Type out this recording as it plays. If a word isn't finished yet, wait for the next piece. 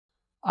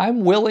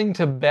I'm willing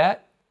to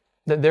bet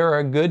that there are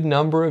a good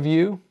number of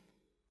you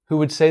who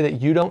would say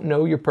that you don't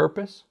know your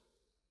purpose.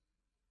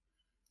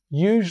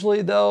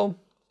 Usually, though,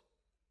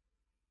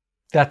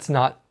 that's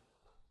not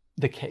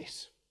the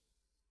case.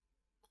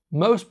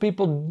 Most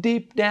people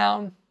deep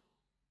down,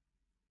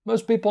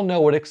 most people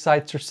know what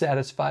excites or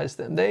satisfies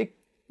them.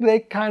 They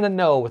kind of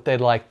know what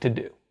they'd like to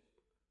do.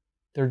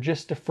 They're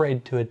just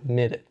afraid to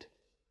admit it.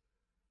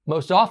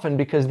 Most often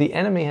because the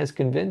enemy has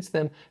convinced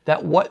them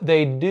that what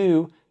they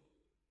do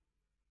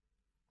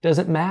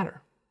doesn't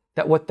matter,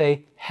 that what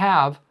they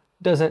have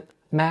doesn't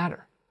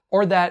matter,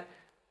 or that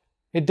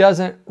it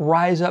doesn't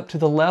rise up to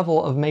the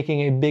level of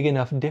making a big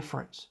enough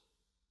difference.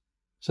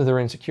 So they're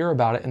insecure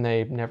about it and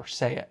they never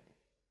say it.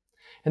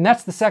 And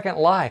that's the second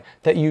lie,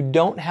 that you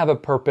don't have a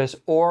purpose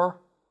or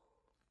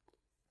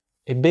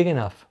a big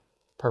enough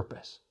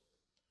purpose.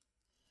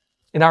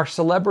 In our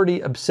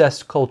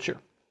celebrity-obsessed culture,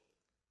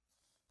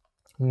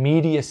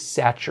 media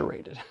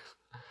saturated,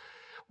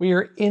 we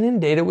are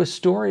inundated with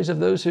stories of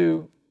those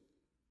who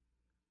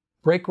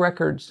break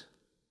records,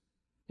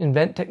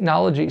 invent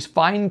technologies,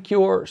 find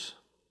cures,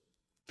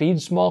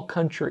 feed small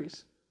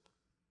countries,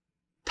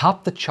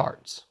 top the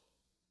charts.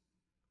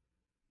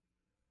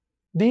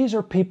 These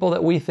are people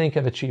that we think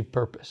have achieved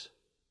purpose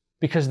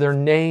because their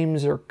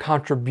names or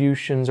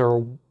contributions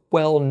are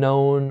well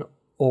known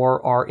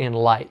or are in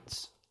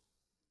lights.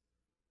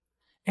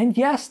 And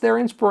yes, they're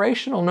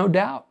inspirational, no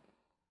doubt,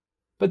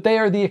 but they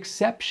are the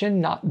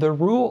exception, not the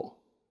rule.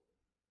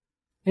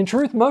 In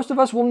truth, most of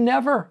us will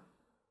never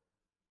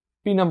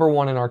be number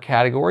one in our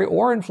category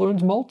or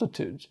influence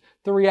multitudes.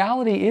 The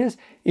reality is,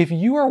 if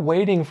you are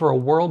waiting for a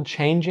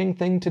world-changing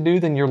thing to do,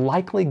 then you're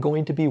likely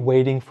going to be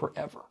waiting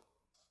forever.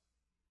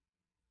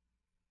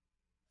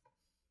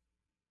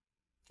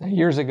 Now,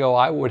 years ago,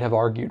 I would have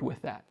argued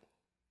with that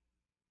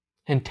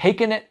and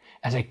taken it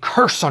as a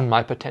curse on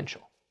my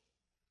potential.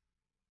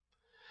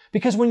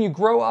 Because when you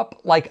grow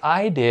up like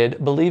I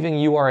did, believing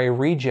you are a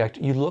reject,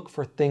 you look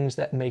for things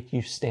that make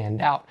you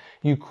stand out.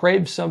 You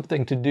crave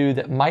something to do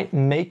that might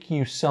make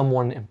you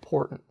someone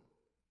important.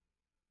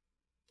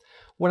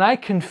 When I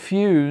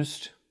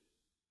confused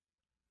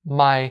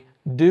my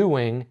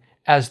doing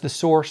as the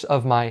source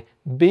of my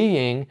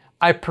being,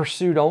 I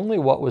pursued only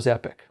what was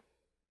epic.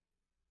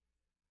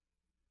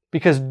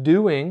 Because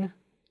doing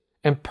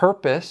and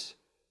purpose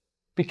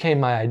became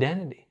my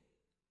identity.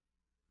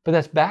 But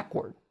that's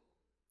backward.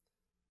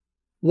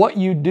 What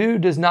you do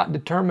does not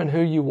determine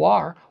who you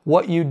are.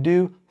 What you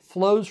do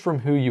flows from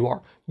who you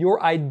are.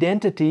 Your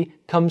identity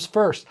comes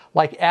first.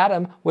 Like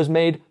Adam was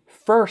made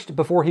first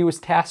before he was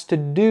tasked to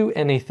do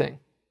anything.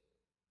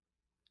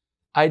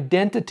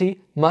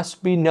 Identity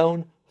must be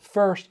known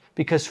first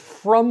because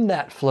from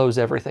that flows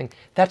everything.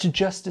 That's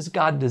just as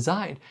God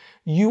designed.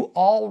 You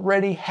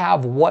already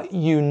have what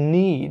you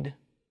need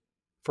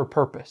for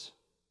purpose.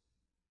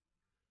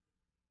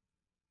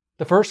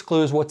 The first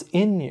clue is what's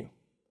in you.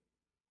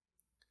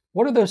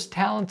 What are those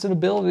talents and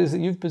abilities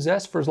that you've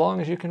possessed for as long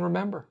as you can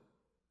remember?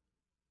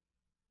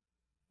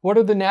 What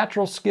are the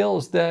natural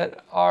skills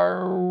that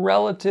are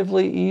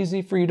relatively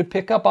easy for you to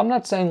pick up? I'm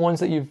not saying ones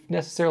that you've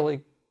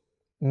necessarily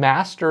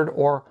mastered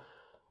or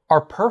are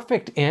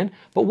perfect in,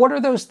 but what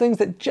are those things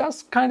that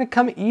just kind of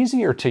come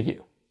easier to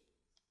you?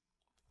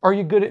 Are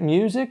you good at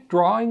music,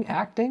 drawing,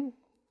 acting?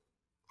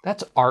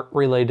 That's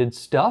art-related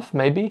stuff.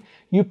 Maybe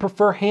you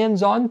prefer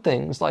hands-on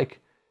things like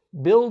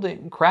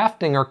building,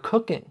 crafting, or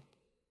cooking.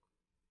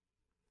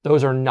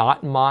 Those are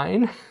not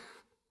mine,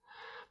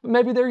 but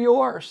maybe they're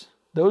yours.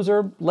 Those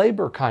are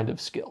labor kind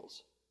of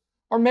skills.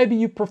 Or maybe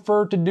you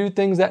prefer to do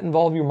things that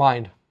involve your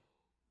mind,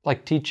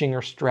 like teaching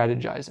or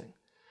strategizing.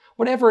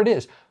 Whatever it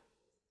is,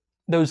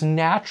 those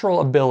natural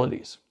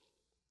abilities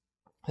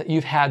that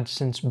you've had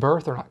since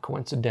birth are not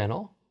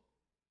coincidental.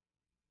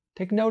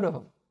 Take note of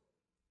them.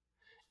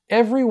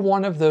 Every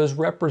one of those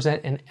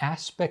represent an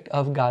aspect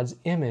of God's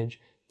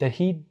image that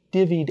He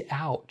divvied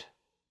out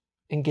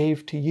and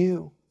gave to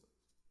you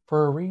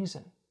for a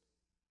reason.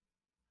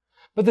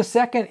 But the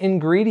second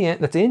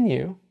ingredient that's in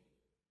you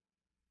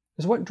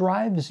is what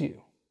drives you.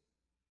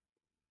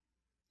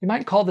 You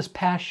might call this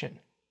passion.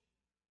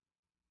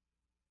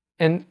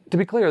 And to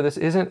be clear, this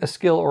isn't a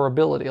skill or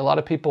ability. A lot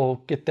of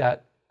people get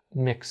that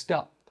mixed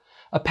up.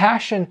 A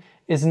passion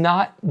is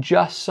not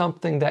just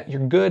something that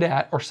you're good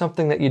at or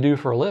something that you do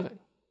for a living.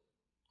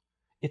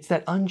 It's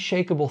that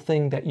unshakable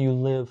thing that you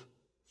live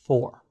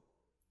for.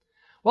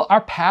 Well,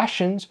 our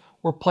passions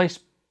were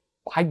placed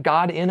by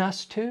God in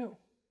us too.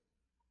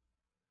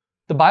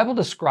 The Bible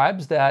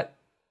describes that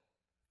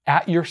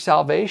at your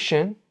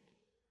salvation,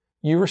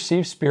 you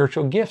receive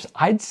spiritual gifts.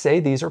 I'd say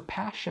these are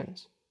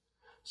passions.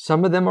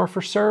 Some of them are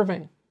for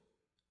serving.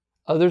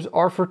 Others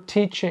are for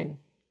teaching.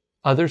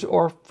 Others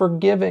are for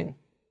giving.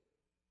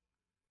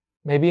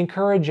 Maybe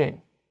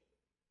encouraging.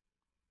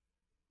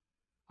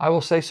 I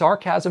will say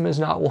sarcasm is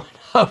not one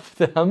of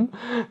them,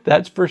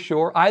 that's for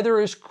sure. Either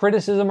is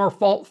criticism or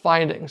fault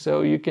finding,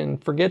 so you can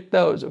forget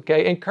those,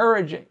 okay?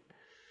 Encouraging,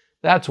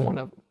 that's one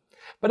of them.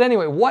 But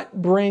anyway,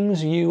 what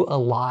brings you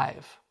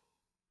alive?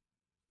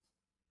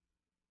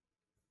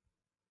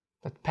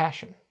 That's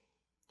passion.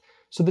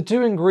 So the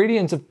two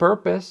ingredients of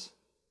purpose,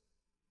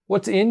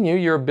 what's in you,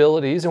 your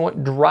abilities, and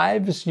what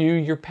drives you,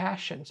 your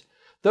passions.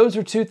 Those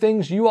are two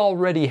things you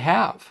already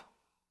have,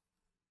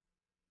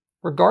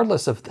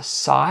 regardless of the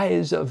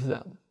size of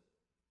them.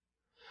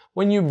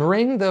 When you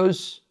bring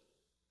those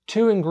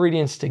two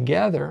ingredients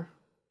together,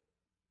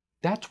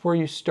 that's where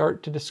you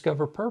start to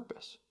discover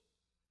purpose.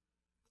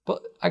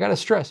 But I got to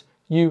stress,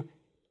 you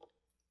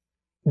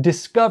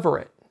discover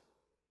it.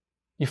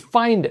 You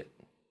find it.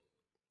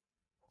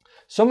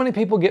 So many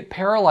people get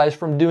paralyzed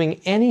from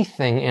doing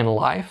anything in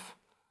life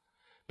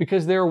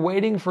because they're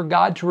waiting for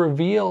God to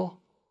reveal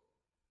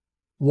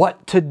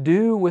what to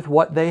do with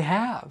what they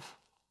have.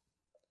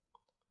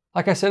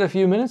 Like I said a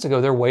few minutes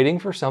ago, they're waiting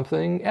for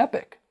something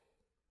epic.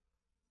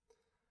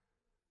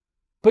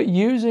 But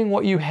using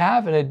what you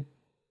have in a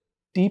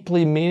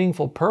deeply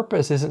meaningful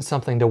purpose isn't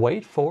something to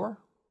wait for.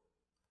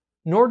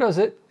 Nor does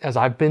it, as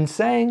I've been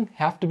saying,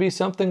 have to be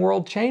something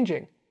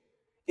world-changing.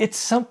 It's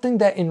something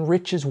that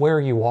enriches where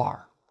you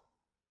are.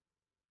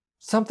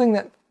 Something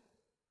that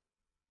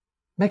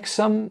makes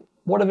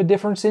somewhat of a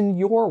difference in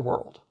your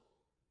world.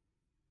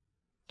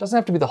 It doesn't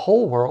have to be the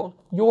whole world,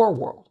 your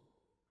world.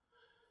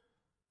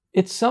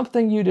 It's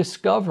something you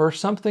discover,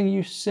 something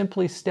you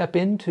simply step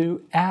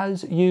into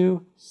as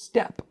you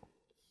step.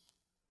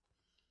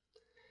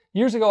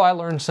 Years ago, I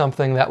learned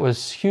something that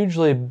was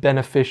hugely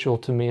beneficial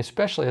to me,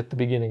 especially at the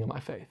beginning of my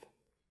faith.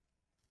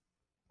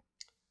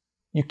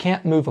 You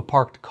can't move a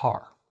parked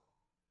car.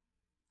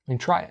 I mean,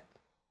 try it.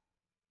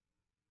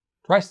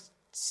 Try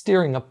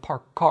steering a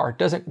parked car. It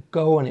doesn't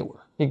go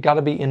anywhere. You've got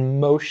to be in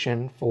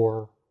motion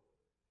for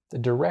the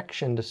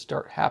direction to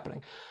start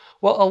happening.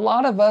 Well, a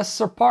lot of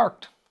us are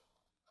parked.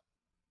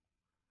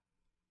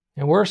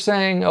 And we're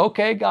saying,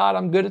 okay, God,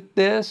 I'm good at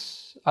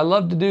this. I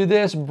love to do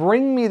this.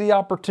 Bring me the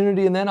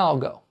opportunity and then I'll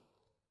go.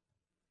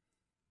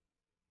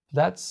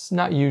 That's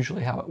not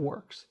usually how it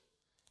works.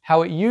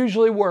 How it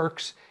usually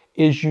works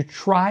is you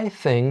try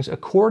things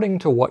according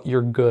to what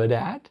you're good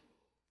at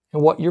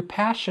and what you're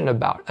passionate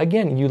about.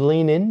 Again, you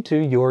lean into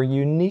your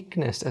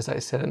uniqueness, as I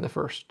said in the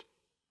first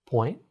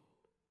point.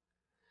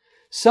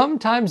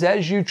 Sometimes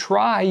as you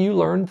try, you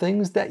learn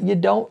things that you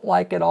don't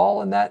like at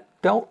all and that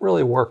don't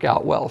really work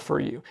out well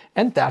for you.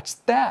 And that's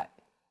that.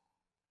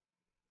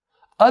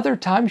 Other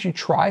times you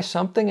try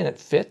something and it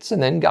fits,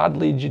 and then God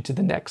leads you to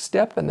the next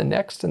step and the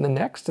next and the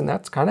next, and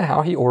that's kind of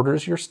how He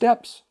orders your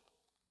steps.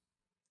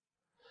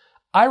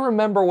 I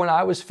remember when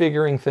I was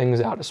figuring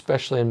things out,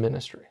 especially in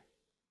ministry.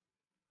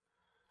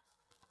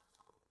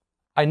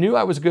 I knew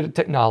I was good at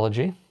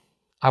technology.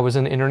 I was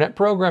an internet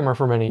programmer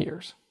for many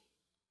years.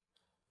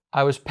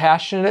 I was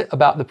passionate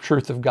about the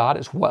truth of God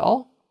as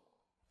well,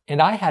 and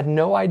I had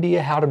no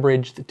idea how to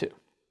bridge the two.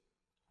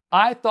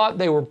 I thought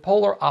they were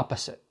polar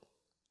opposite.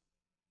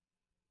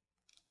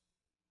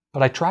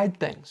 But I tried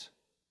things,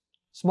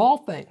 small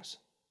things.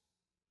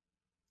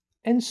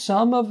 And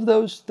some of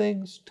those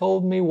things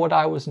told me what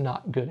I was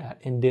not good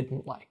at and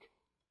didn't like,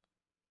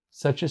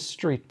 such as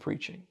street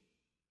preaching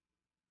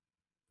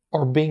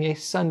or being a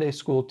Sunday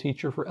school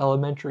teacher for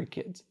elementary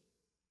kids.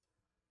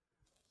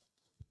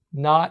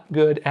 Not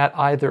good at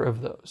either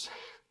of those.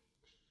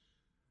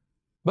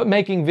 But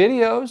making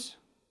videos,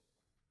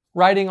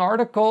 writing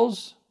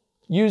articles,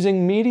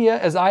 using media,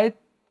 as I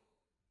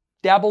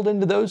dabbled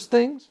into those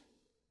things,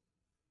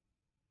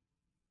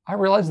 I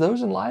realized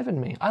those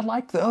enliven me. I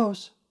like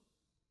those.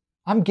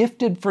 I'm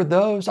gifted for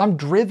those. I'm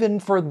driven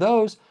for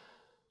those.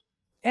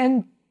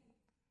 And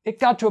it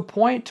got to a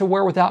point to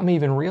where, without me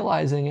even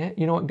realizing it,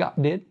 you know what God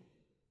did?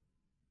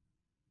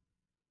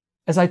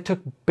 As I took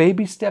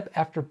baby step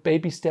after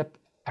baby step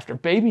after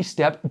baby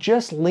step,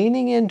 just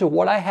leaning into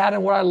what I had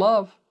and what I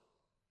love,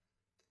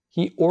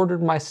 He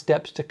ordered my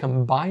steps to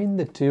combine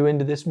the two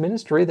into this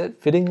ministry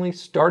that fittingly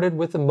started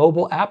with a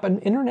mobile app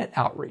and internet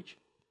outreach,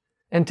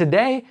 and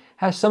today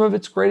has some of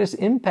its greatest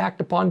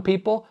impact upon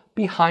people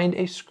behind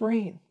a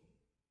screen.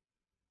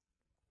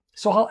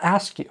 So I'll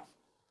ask you,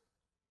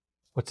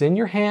 what's in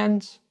your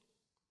hands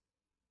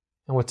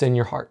and what's in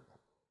your heart?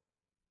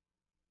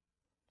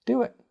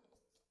 Do it.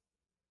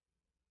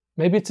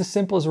 Maybe it's as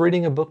simple as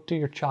reading a book to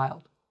your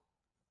child,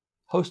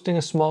 hosting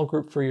a small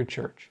group for your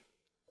church,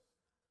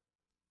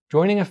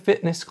 joining a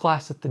fitness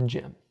class at the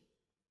gym.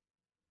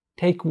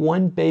 Take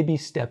one baby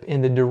step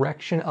in the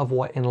direction of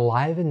what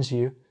enlivens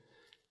you,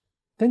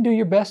 then do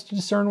your best to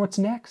discern what's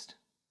next.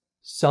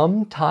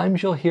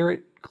 Sometimes you'll hear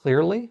it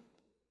clearly,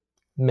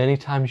 many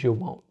times you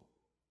won't.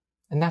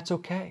 And that's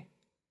okay.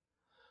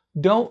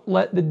 Don't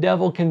let the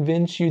devil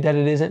convince you that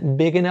it isn't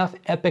big enough,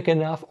 epic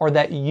enough, or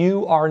that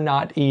you are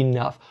not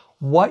enough.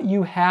 What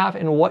you have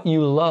and what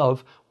you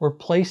love were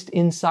placed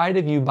inside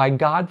of you by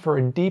God for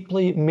a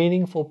deeply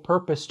meaningful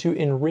purpose to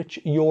enrich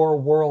your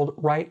world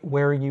right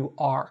where you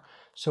are.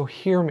 So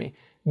hear me.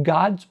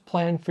 God's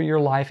plan for your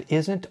life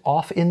isn't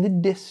off in the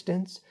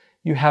distance.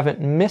 You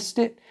haven't missed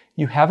it.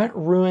 You haven't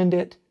ruined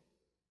it.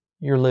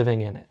 You're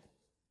living in it.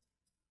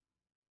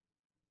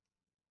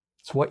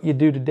 It's what you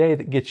do today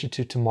that gets you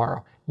to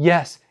tomorrow.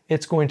 Yes,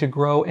 it's going to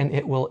grow and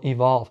it will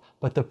evolve.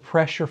 But the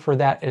pressure for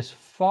that is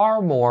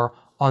far more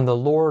on the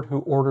Lord who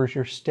orders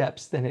your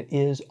steps than it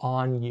is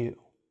on you.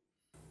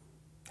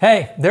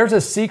 Hey, there's a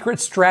secret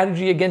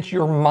strategy against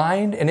your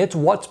mind, and it's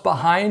what's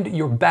behind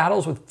your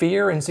battles with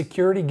fear,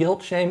 insecurity,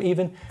 guilt, shame,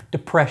 even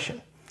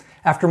depression.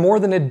 After more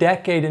than a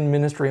decade in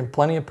ministry and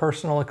plenty of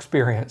personal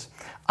experience,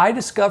 I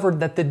discovered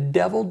that the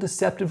devil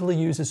deceptively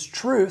uses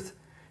truth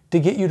to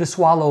get you to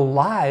swallow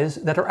lies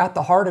that are at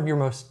the heart of your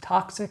most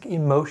toxic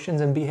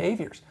emotions and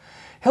behaviors.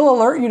 He'll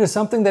alert you to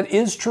something that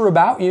is true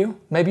about you,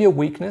 maybe a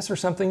weakness or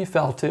something you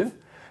fell to.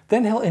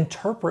 Then he'll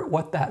interpret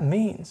what that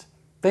means.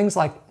 Things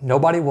like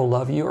nobody will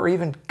love you or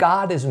even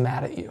God is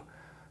mad at you.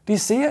 Do you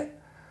see it?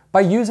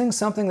 By using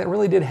something that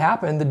really did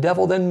happen, the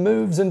devil then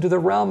moves into the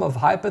realm of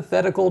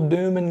hypothetical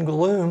doom and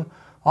gloom,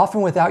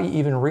 often without you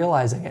even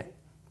realizing it.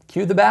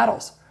 Cue the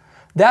battles.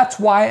 That's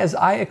why, as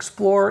I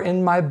explore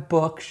in my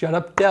book, Shut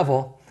Up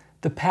Devil,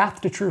 the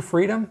path to true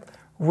freedom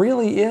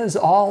really is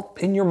all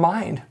in your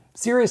mind.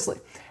 Seriously,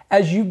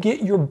 as you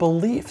get your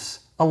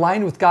beliefs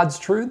aligned with God's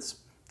truths,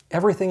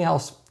 everything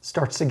else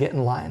starts to get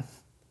in line.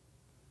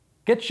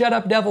 Get Shut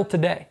Up Devil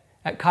today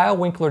at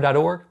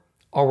kylewinkler.org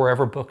or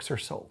wherever books are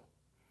sold.